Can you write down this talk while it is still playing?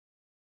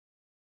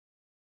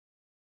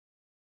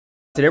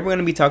today we're going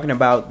to be talking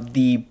about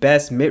the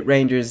best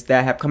mid-rangers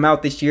that have come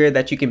out this year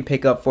that you can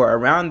pick up for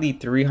around the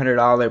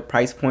 $300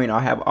 price point. I'll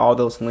have all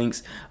those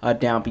links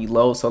down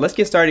below. So let's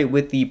get started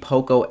with the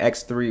Poco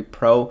X3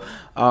 Pro.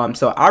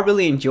 So I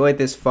really enjoyed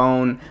this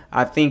phone.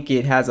 I think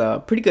it has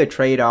a pretty good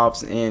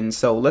trade-offs, and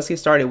so let's get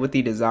started with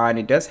the design.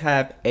 It does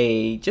have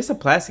just a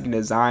plastic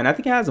design. I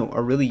think it has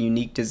a really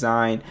unique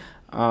design.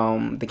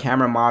 The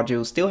camera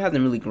module still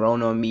hasn't really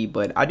grown on me,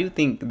 but I do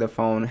think the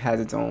phone has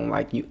its own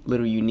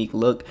little unique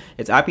look.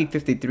 It's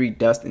IP53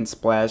 dust and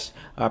splash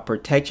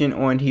protection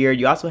on here.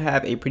 You also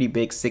have a pretty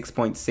big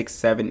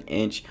 6.67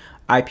 inch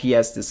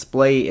IPS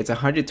display. It's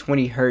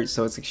 120 hertz,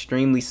 so it's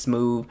extremely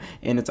smooth,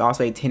 and it's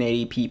also a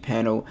 1080p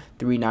panel,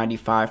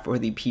 395 for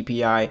the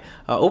PPI.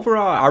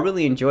 Overall, I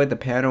really enjoyed the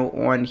panel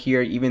on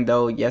here, even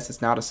though yes,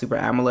 it's not a super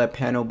AMOLED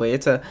panel, but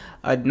it's a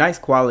nice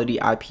quality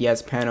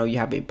IPS panel. You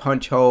have a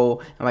punch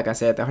hole, and like I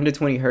said, the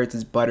 120 hertz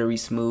is buttery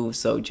smooth,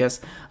 so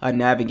just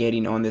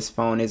navigating on this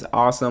phone is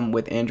awesome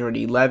with Android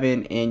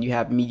 11, and you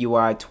have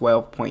MIUI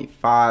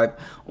 12.5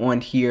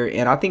 on here.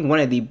 And I think one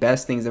of the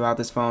best things about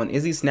this phone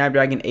is the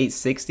Snapdragon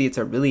 860. It's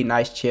a really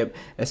nice chip,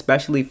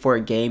 especially for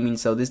gaming,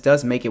 so this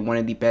does make it one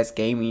of the best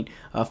gaming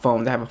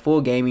phones. I have a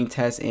full gaming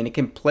test, and it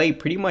can play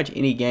pretty much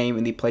any game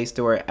in the Play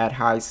Store at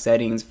high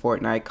settings.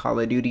 Fortnite, Call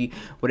of Duty,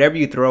 whatever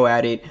you throw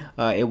at it,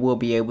 it will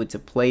be able to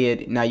play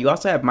it. Now you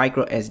also have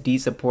micro SD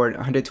support,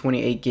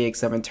 128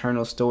 gigs of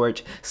internal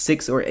storage,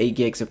 6 or 8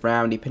 gigs of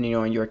RAM depending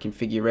on your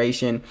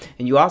configuration,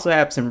 and you also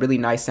have some really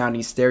nice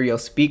sounding stereo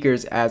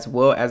speakers as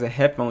well as a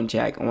headphone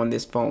jack on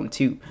this phone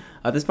too.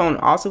 This phone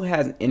also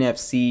has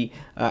NFC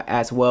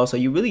as well, so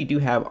you really do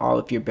have all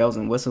of your bells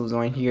and whistles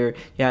on here.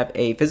 You have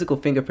a physical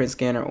fingerprint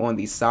scanner on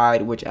the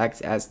side, which acts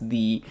as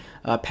the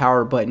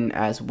power button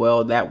as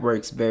well. That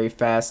works very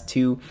fast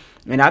too.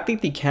 And I think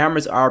the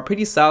cameras are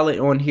pretty solid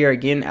on here.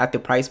 Again, at the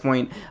price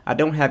point, I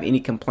don't have any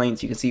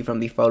complaints. You can see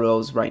from the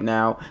photos right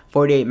now,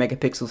 48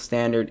 megapixel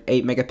standard,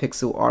 8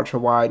 megapixel ultra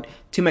wide,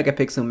 2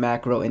 megapixel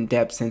macro and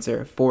depth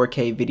sensor,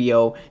 4K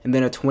video, and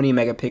then a 20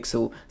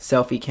 megapixel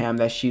selfie cam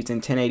that shoots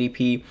in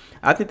 1080p.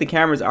 I think the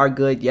cameras are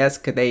good. Yes,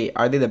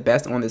 are they the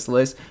best on this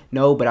list?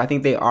 No, but I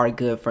think they are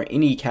good for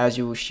any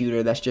casual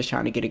shooter that's just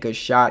trying to get a good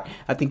shot.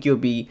 I think you'll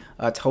be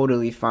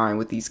totally fine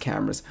with these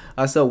cameras.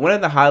 So one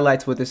of the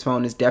highlights with this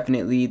phone is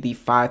definitely the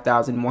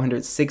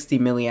 5160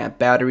 milliamp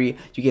battery.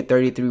 You get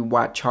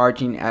 33-watt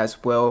charging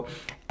as well.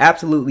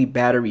 Absolutely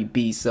battery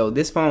beast. So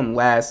this phone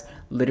lasts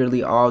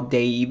literally all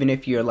day. Even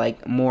if you're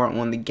like more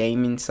on the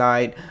gaming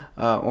side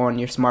on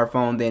your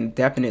smartphone, then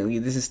definitely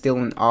this is still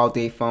an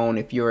all-day phone.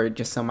 If you're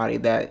just somebody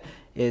that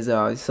is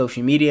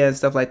social media and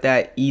stuff like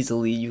that,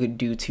 easily you could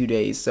do 2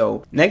 days.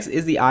 So next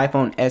is the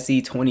iPhone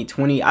SE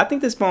 2020. I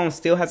think this phone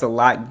still has a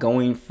lot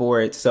going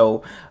for it.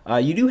 So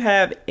you do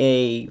have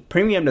a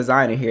premium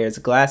design in here. It's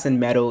glass and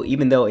metal,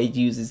 even though it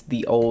uses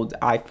the old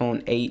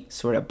iPhone 8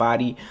 sort of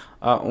body.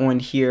 On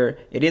here,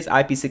 it is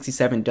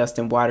IP67 dust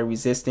and water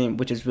resistant,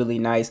 which is really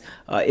nice.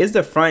 Is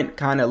the front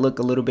kind of look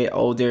a little bit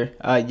older?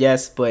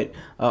 Yes, but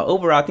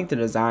overall I think the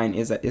design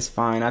is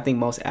fine. I think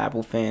most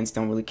Apple fans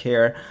don't really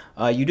care.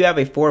 You do have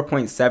a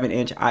 4.7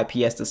 inch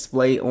IPS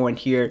display on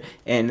here,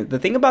 and the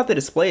thing about the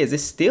display is it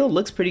still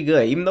looks pretty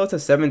good, even though it's a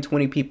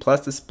 720p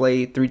plus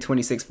display,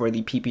 326 for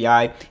the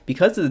PPI.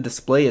 Because the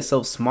display is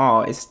so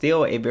small, it's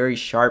still a very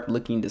sharp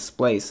looking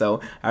display, so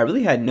I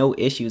really had no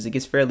issues. It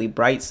gets fairly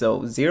bright,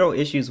 so zero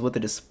issues with the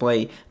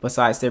display,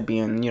 besides there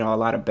being a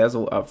lot of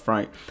bezel up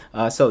front.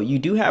 So you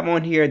do have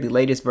on here the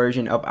latest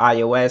version of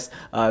iOS.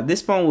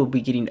 This phone will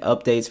be getting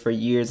updates for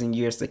years and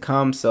years to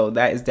come, so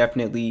that is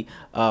definitely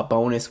a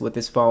bonus with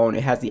this phone.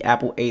 It has the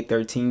Apple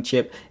A13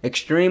 chip,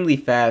 extremely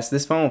fast.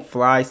 This phone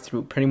flies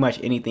through pretty much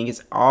anything.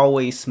 It's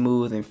always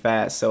smooth and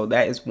fast, so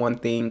that is one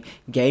thing.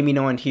 Gaming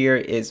on here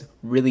is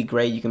really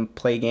great. You can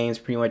play games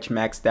pretty much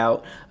maxed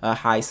out,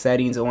 high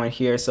settings on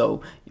here.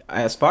 So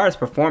as far as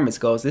performance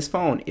goes, this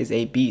phone is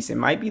a beast. It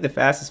might be the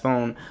fastest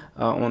phone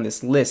on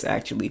this list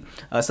actually.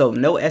 So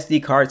no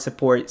SD card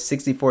support,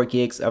 64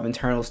 gigs of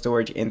internal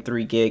storage and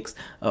 3 gigs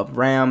of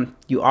RAM.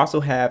 You also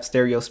have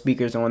stereo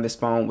speakers on this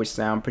phone, which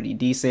sound pretty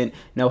decent.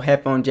 No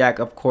headphone jack,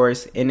 of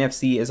course.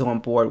 NFC is on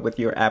board with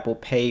your Apple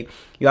Pay.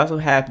 You also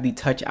have the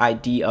Touch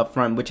ID up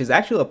front, which is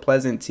actually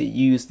pleasant to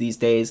use these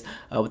days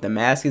with the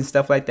mask and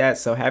stuff like that.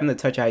 So having the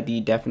Touch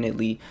ID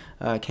definitely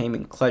came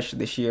in clutch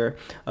this year.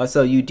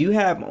 So you do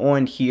have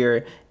on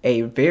here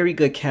a very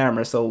good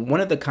camera. So one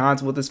of the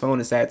cons with this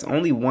phone is that it's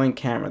only one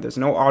camera. There's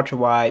no ultra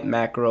wide,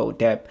 macro,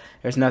 depth.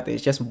 There's nothing.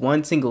 It's just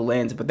one single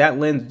lens, but that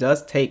lens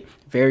does take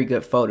very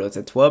good photos.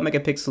 A 12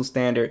 megapixel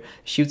standard,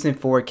 shoots in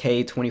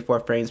 4K 24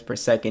 frames per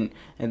second,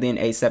 and then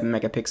a 7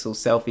 megapixel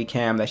selfie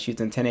cam that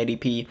shoots in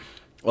 1080p.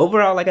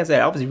 overall, like I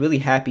said, I was really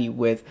happy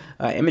with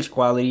image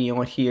quality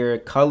on here.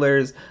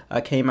 Colors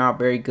came out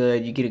very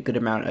good. You get a good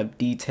amount of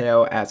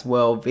detail as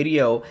well.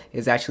 Video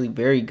is actually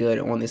very good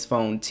on this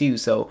phone too.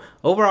 So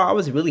overall, I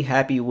was really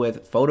happy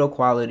with photo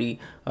quality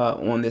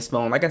on this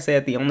phone. Like I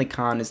said, the only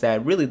con is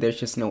that really there's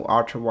just no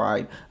ultra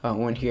wide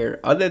on here.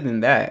 Other than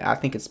that, I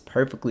think it's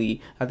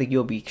perfectly, I think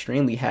you'll be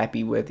extremely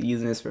happy with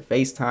using this for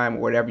FaceTime or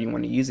whatever you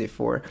want to use it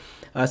for.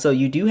 So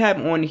you do have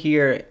on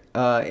here,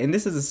 and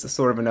this is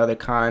sort of another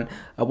con,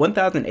 a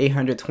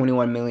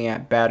 1821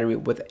 milliamp battery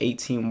with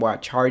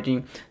 18-watt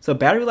charging. So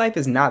battery life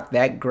is not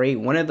that great.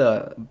 One of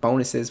the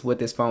bonuses with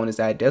this phone is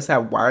that it does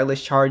have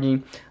wireless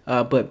charging,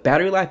 but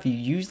battery life you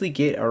usually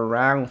get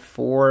around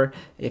 4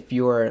 if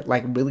you're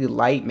like really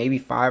light, maybe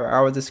 5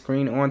 hours of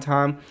screen on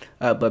time,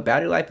 but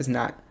battery life is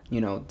not, you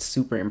know,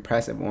 super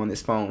impressive on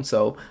this phone.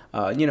 So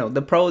you know,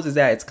 the pros is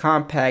that it's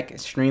compact,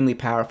 extremely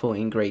powerful,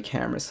 and great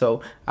cameras.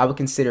 So I would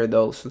consider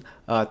those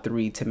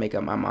 3 to make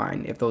up my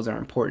mind if those are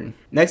important.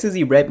 Next is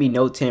the Redmi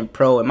Note 10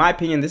 Pro. In my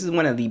opinion, this is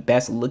one of the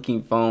best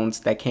looking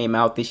phones that came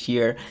out this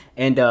year,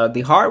 and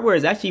the hardware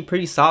is actually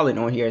pretty solid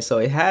on here. So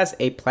it has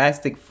a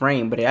plastic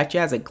frame, but it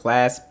actually has a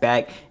glass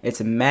back.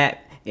 It's matte,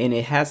 and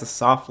it has a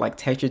soft like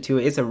texture to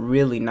it. It's a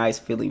really nice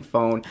feeling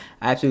phone.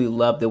 I absolutely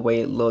love the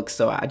way it looks,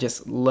 so I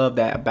just love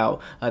that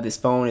about this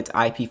phone. It's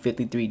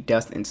IP53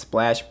 dust and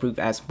splash proof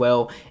as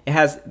well. It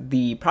has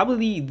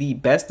probably the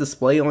best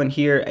display on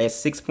here, a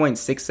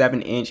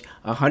 6.67 inch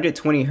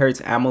 120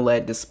 hertz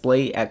AMOLED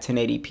display at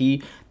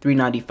 1080p,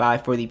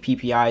 395 for the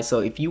PPI.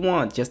 So if you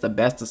want just the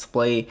best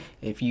display,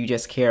 if you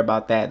just care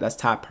about that, that's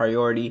top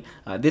priority.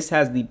 This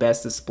has the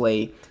best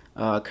display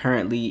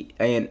currently,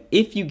 and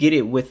if you get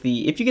it with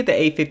the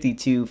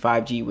A52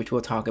 5G, which we'll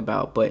talk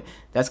about, but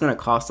that's going to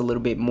cost a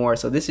little bit more.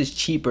 So this is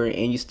cheaper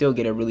and you still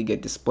get a really good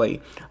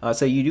display.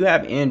 So you do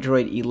have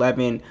Android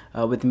 11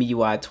 with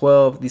MIUI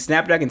 12, the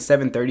Snapdragon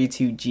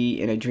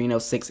 732G and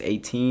Adreno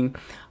 618.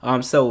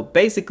 So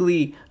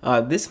basically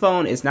this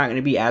phone is not going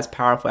to be as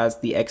powerful as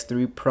the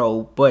X3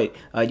 Pro, but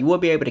you will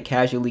be able to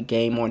casually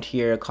game on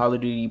here. Call of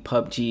Duty,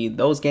 PUBG,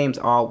 those games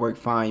all work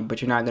fine,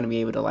 but you're not going to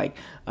be able to like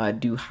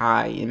do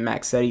high and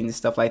max settings and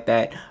stuff like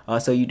that.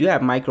 So you do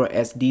have micro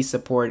SD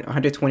support,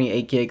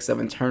 128 gigs of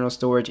internal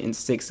storage and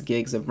 6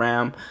 gigs of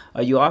RAM.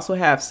 You also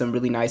have some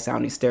really nice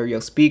sounding stereo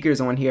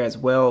speakers on here as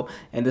well,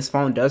 and this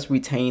phone does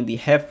retain the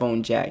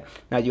headphone jack.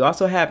 Now you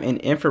also have an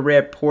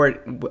infrared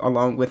port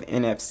along with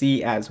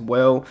NFC as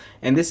well,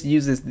 and this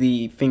uses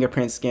the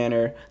fingerprint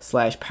scanner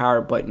 / power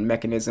button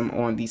mechanism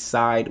on the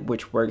side,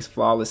 which works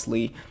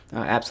flawlessly.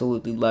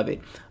 Absolutely love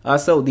it.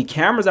 So the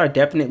cameras are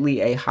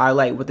definitely a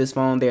highlight with this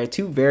phone. There are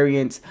 2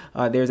 variants.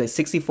 There's a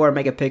 64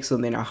 megapixel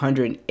and then a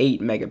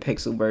 108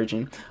 megapixel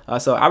version.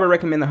 So I would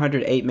recommend the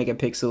 108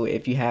 megapixel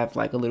if you have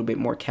like a little bit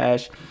more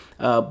cash.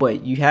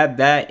 But you have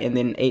that, and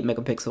then 8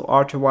 megapixel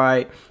ultra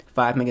wide,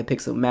 5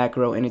 megapixel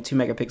macro, and a 2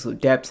 megapixel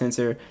depth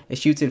sensor. It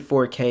shoots in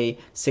 4K,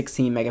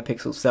 16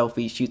 megapixel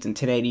selfie, shoots in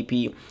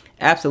 1080p.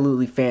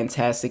 Absolutely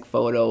fantastic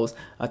photos,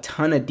 a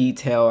ton of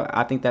detail.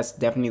 I think that's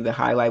definitely the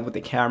highlight with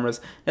the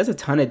cameras. There's a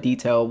ton of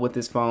detail with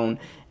this phone,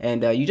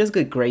 and you just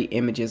get great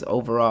images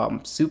overall.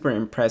 I'm super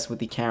impressed with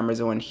the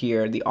cameras on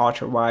here. The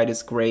ultra wide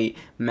is great.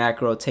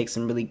 Macro takes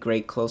some really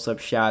great close-up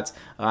shots.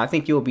 I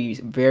think you'll be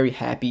very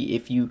happy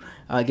if you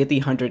get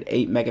the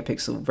 108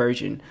 megapixel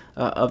version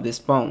of this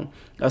phone.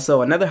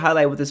 So another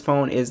highlight with this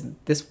phone is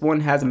this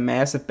one has a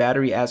massive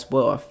battery as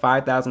well. A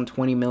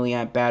 5020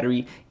 milliamp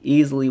battery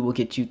easily will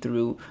get you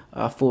through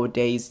 4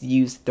 days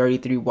use.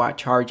 33-watt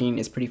charging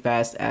is pretty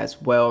fast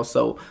as well.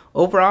 So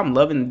overall, I'm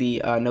loving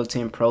the Note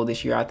 10 Pro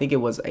this year. I think it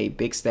was a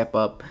big step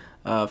up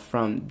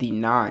from the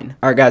 9.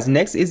 Alright guys,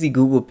 next is the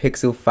Google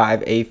Pixel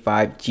 5a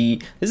 5G.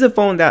 This is a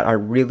phone that I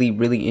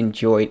really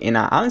enjoyed, and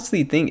I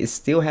honestly think it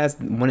still has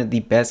one of the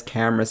best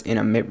cameras in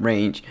a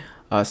mid-range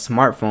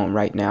smartphone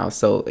right now.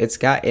 So it's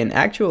got an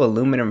actual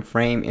aluminum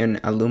frame and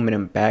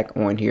aluminum back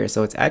on here,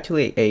 so it's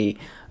actually a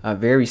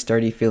very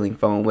sturdy feeling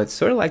phone with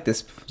sort of like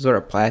this sort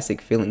of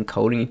plastic feeling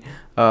coating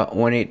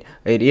on it.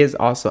 It is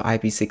also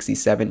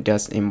IP67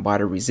 dust and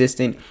water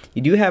resistant.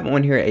 You do have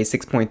on here a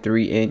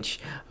 6.3 inch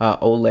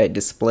OLED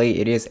display.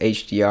 It is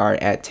HDR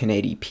at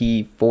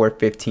 1080p,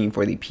 415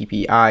 for the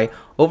PPI.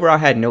 Overall, I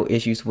had no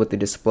issues with the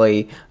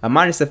display,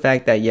 minus the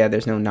fact that yeah,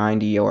 there's no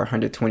 90 or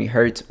 120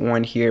 hertz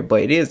on here,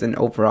 but it is an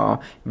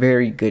overall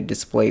very good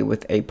display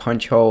with a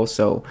punch hole.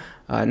 So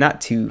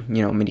not too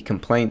many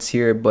complaints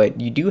here,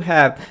 but you do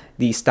have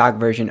the stock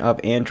version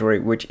of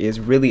Android, which is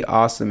really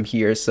awesome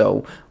here.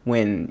 So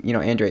when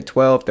Android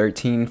 12,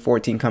 13,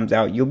 14 comes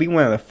out, you'll be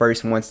one of the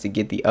first ones to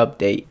get the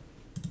update.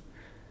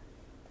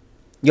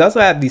 You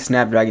also have the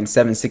Snapdragon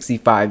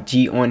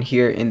 765G on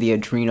here and the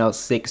Adreno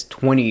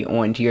 620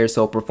 on here.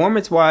 So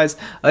performance wise,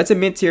 it's a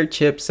mid-tier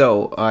chip.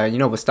 So you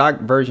know, the stock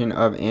version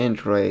of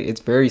Android,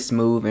 it's very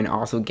smooth, and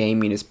also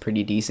gaming is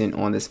pretty decent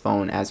on this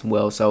phone as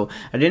well. So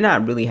I did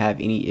not really have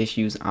any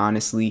issues,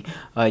 honestly.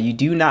 You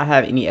do not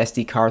have any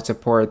SD card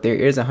support. There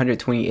is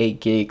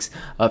 128 gigs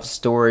of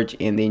storage,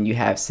 and then you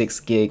have 6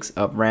 gigs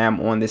of RAM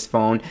on this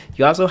phone.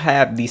 You also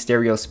have the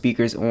stereo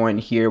speakers on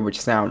here, which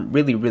sound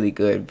really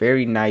good,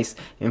 very nice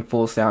and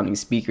full sounding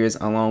speakers,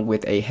 along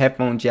with a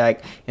headphone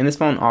jack. And this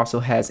phone also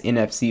has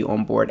NFC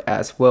on board,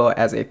 as well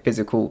as a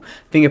physical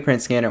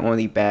fingerprint scanner on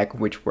the back,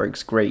 which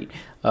works great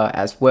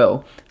as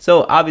well.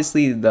 So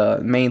obviously the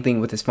main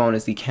thing with this phone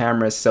is the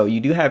camera. So you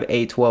do have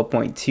a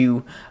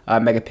 12.2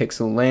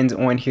 megapixel lens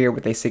on here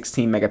with a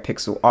 16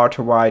 megapixel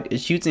ultra wide. It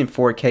shoots in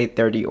 4K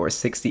 30 or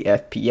 60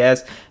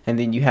 FPS, and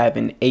then you have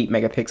an 8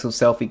 megapixel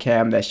selfie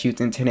cam that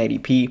shoots in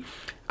 1080p.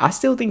 I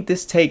still think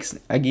this takes,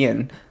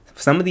 again,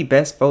 some of the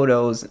best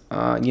photos,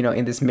 you know,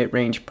 in this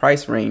mid-range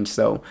price range.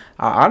 So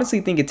I honestly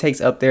think it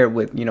takes up there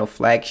with, you know,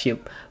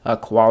 flagship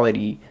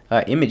quality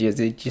images.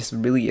 It just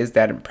really is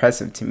that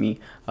impressive to me.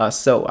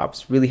 So I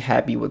was really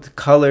happy with the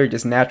color,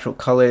 just natural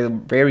color,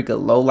 very good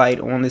low light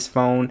on this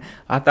phone.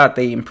 I thought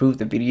they improved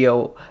the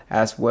video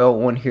as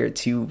well on here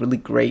too. Really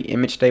great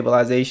image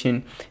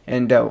stabilization,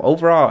 and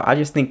overall, I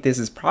just think this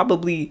is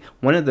probably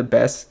one of the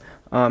best,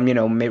 you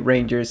know,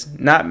 mid-rangers.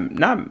 Not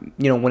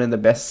you know, one of the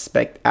best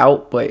spec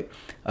out, but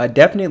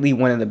definitely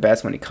one of the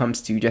best when it comes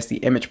to just the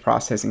image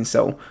processing.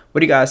 So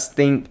what do you guys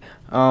think?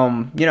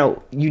 You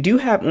know, you do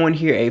have on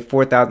here a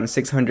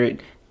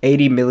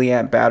 4680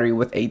 milliamp battery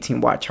with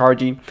 18-watt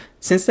charging.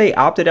 Since they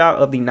opted out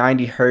of the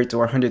 90 hertz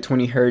or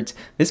 120 hertz,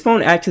 this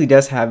phone actually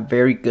does have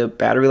very good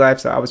battery life,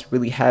 so I was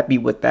really happy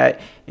with that.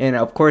 And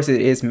of course,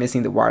 it is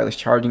missing the wireless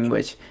charging,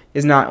 which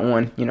is not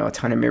on, you know, a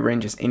ton of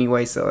mid-ranges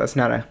anyway, so that's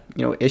not a,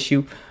 you know,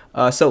 issue.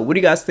 So what do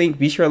you guys think?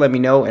 Be sure to let me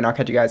know, and I'll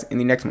catch you guys in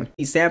the next one.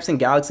 The Samsung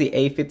Galaxy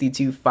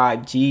A52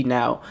 5G.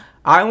 Now,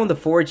 I own the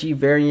 4G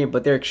variant,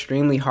 but they're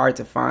extremely hard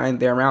to find.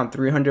 They're around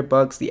 300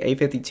 bucks. The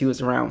A52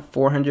 is around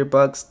 400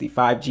 bucks, the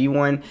 5G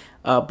one.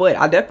 But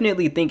I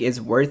definitely think it's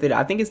worth it.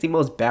 I think it's the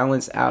most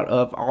balanced out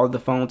of all of the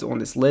phones on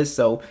this list.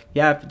 So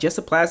you have just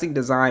a plastic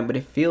design, but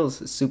it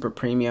feels super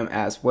premium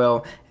as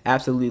well.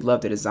 Absolutely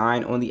love the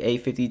design on the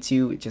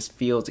A52. It just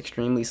feels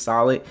extremely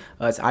solid.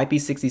 It's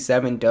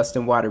IP67 dust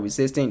and water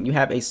resistant. You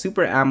have a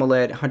Super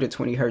AMOLED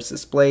 120 hertz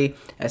display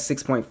at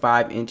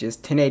 6.5 inches,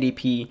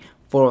 1080p,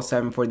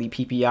 407 for the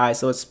PPI,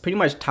 so it's pretty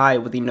much tied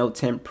with the Note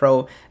 10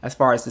 Pro as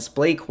far as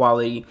display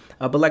quality,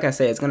 but like I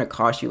said, it's going to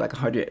cost you like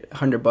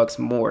 100 bucks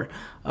more.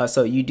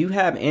 So you do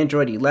have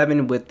Android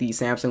 11 with the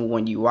Samsung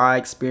One UI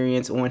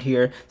experience on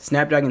here,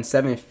 Snapdragon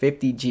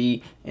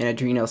 750G and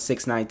Adreno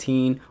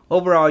 619.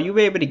 Overall, you'll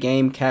be able to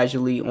game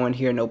casually on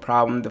here, no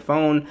problem. The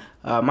phone,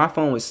 my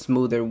phone was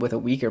smoother with a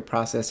weaker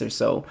processor,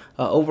 so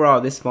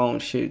overall this phone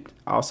should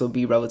also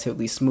be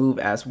relatively smooth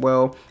as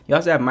well. You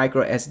also have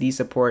micro SD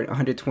support,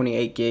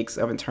 128 gigs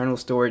of internal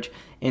storage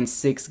and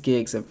 6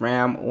 gigs of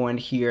RAM on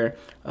here.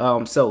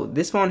 So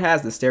this phone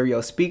has the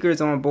stereo speakers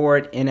on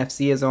board,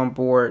 NFC is on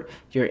board,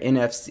 your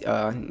NFC,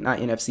 not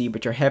NFC,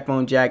 but your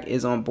headphone jack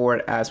is on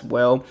board as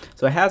well.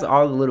 So it has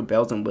all the little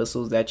bells and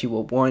whistles that you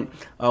will want.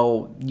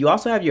 Oh, you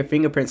also have your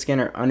fingerprint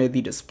scanner under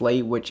the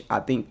display, which I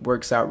think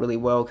works out really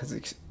well because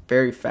it's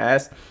very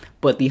fast.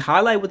 But the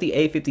highlight with the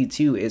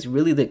A52 is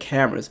really the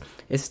cameras.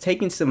 It's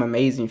taking some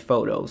amazing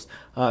photos.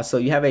 So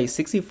you have a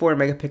 64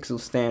 megapixel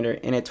standard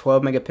and a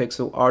 12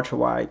 megapixel ultra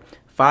wide,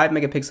 5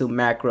 megapixel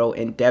macro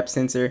and depth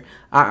sensor.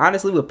 I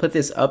honestly would put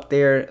this up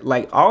there.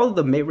 Like, all of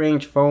the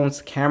mid-range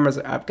phones cameras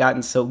I've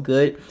gotten so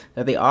good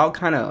that they all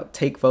kind of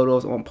take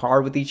photos on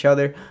par with each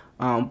other.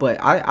 But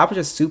I was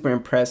just super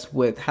impressed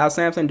with how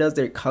Samsung does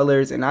their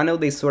colors, and I know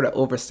they sort of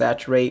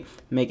oversaturate,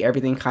 make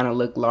everything kind of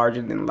look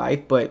larger than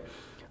life, but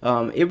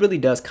it really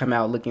does come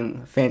out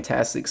looking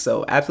fantastic.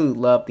 So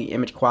absolutely love the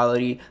image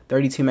quality,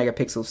 32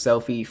 megapixel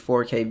selfie,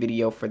 4K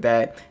video for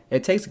that.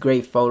 It takes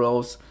great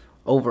photos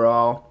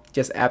overall.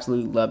 Just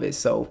absolutely love it.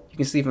 So you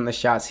can see from the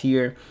shots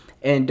here.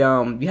 And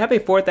you have a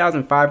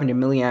 4,500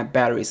 milliamp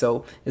battery,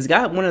 so it's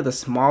got one of the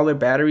smaller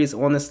batteries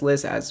on this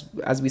list. As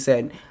we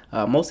said,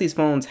 most of these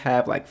phones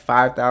have like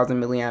 5,000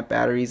 milliamp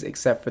batteries,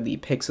 except for the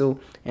Pixel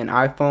and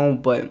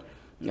iPhone. But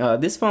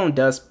this phone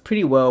does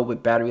pretty well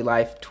with battery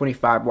life,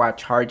 25-watt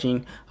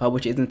charging,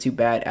 which isn't too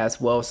bad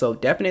as well. So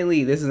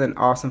definitely, this is an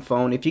awesome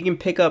phone. If you can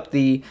pick up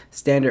the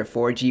standard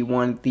 4G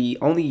one, the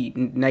only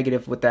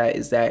negative with that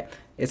is that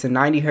it's a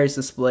 90 hertz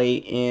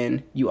display,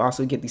 and you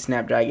also get the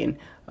Snapdragon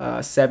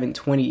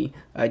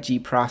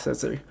 720G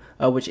processor,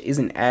 which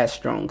isn't as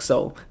strong.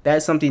 So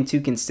that's something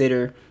to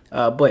consider.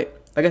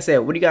 But like I said,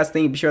 what do you guys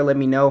think? Be sure to let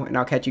me know, and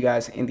I'll catch you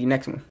guys in the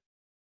next one.